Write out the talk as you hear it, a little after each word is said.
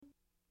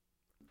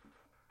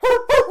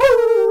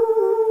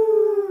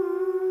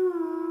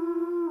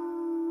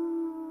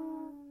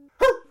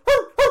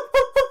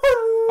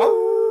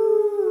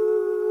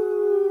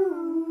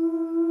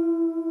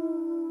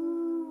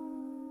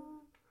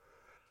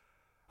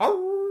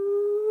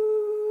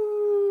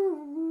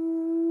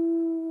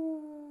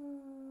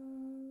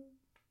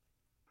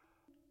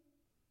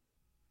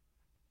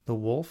The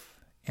Wolf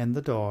and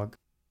the Dog.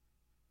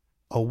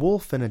 A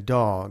wolf and a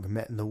dog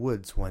met in the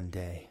woods one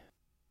day,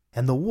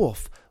 and the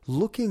wolf,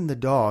 looking the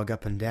dog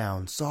up and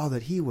down, saw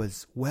that he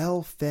was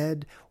well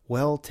fed,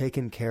 well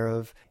taken care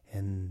of,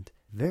 and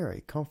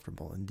very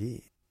comfortable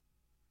indeed.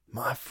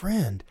 "My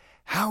friend,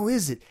 how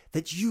is it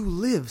that you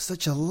live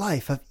such a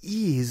life of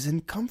ease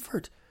and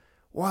comfort?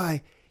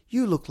 Why,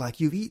 you look like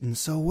you've eaten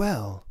so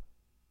well."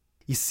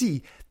 "You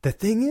see, the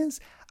thing is,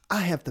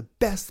 I have the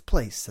best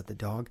place," said the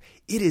dog.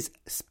 "It is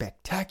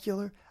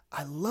spectacular.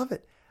 I love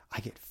it.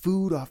 I get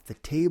food off the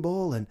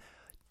table and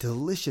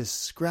delicious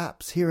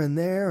scraps here and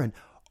there, and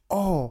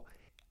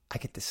I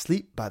get to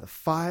sleep by the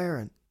fire,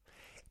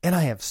 and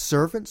I have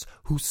servants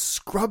who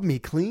scrub me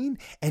clean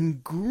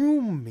and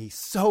groom me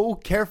so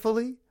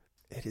carefully.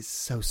 It is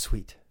so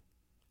sweet."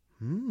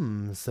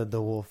 Said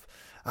the wolf.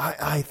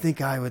 I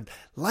think I would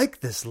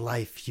like this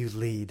life you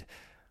lead."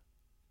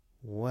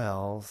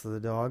 "Well," said the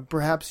dog,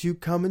 "perhaps you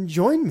come and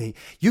join me.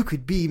 You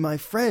could be my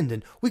friend,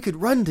 and we could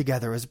run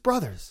together as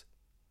brothers."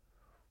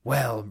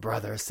 "Well,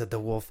 brother," said the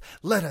wolf,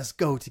 "let us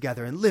go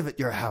together and live at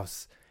your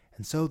house."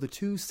 And so the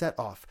two set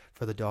off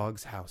for the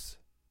dog's house.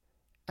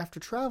 After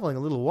traveling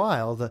a little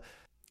while, the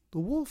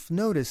wolf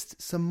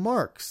noticed some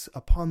marks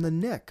upon the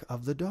neck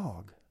of the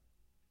dog.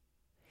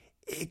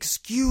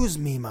 "Excuse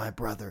me, my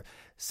brother,"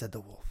 said the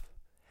wolf.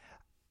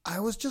 "I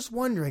was just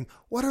wondering,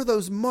 what are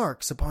those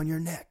marks upon your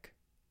neck?"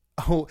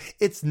 "Oh,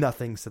 it's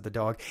nothing," said the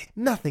dog.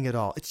 "Nothing at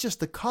all. It's just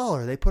the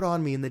collar they put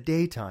on me in the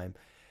daytime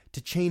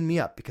to chain me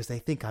up because they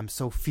think I'm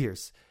so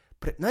fierce.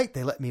 But at night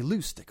they let me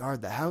loose to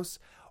guard the house.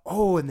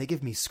 And they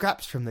give me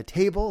scraps from the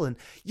table, and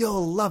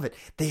you'll love it.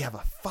 They have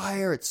a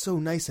fire. It's so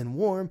nice and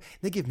warm.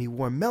 They give me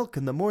warm milk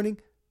in the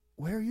morning."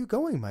 "Where are you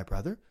going, my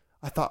brother?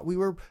 I thought we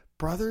were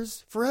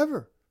brothers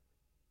forever."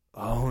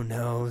 "Oh,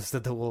 no,"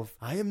 said the wolf.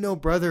 "I am no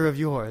brother of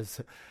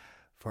yours,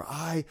 for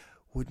I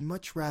would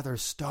much rather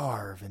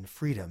starve in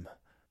freedom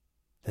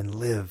than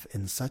live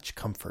in such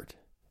comfort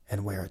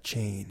and wear a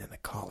chain and a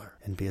collar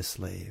and be a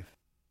slave."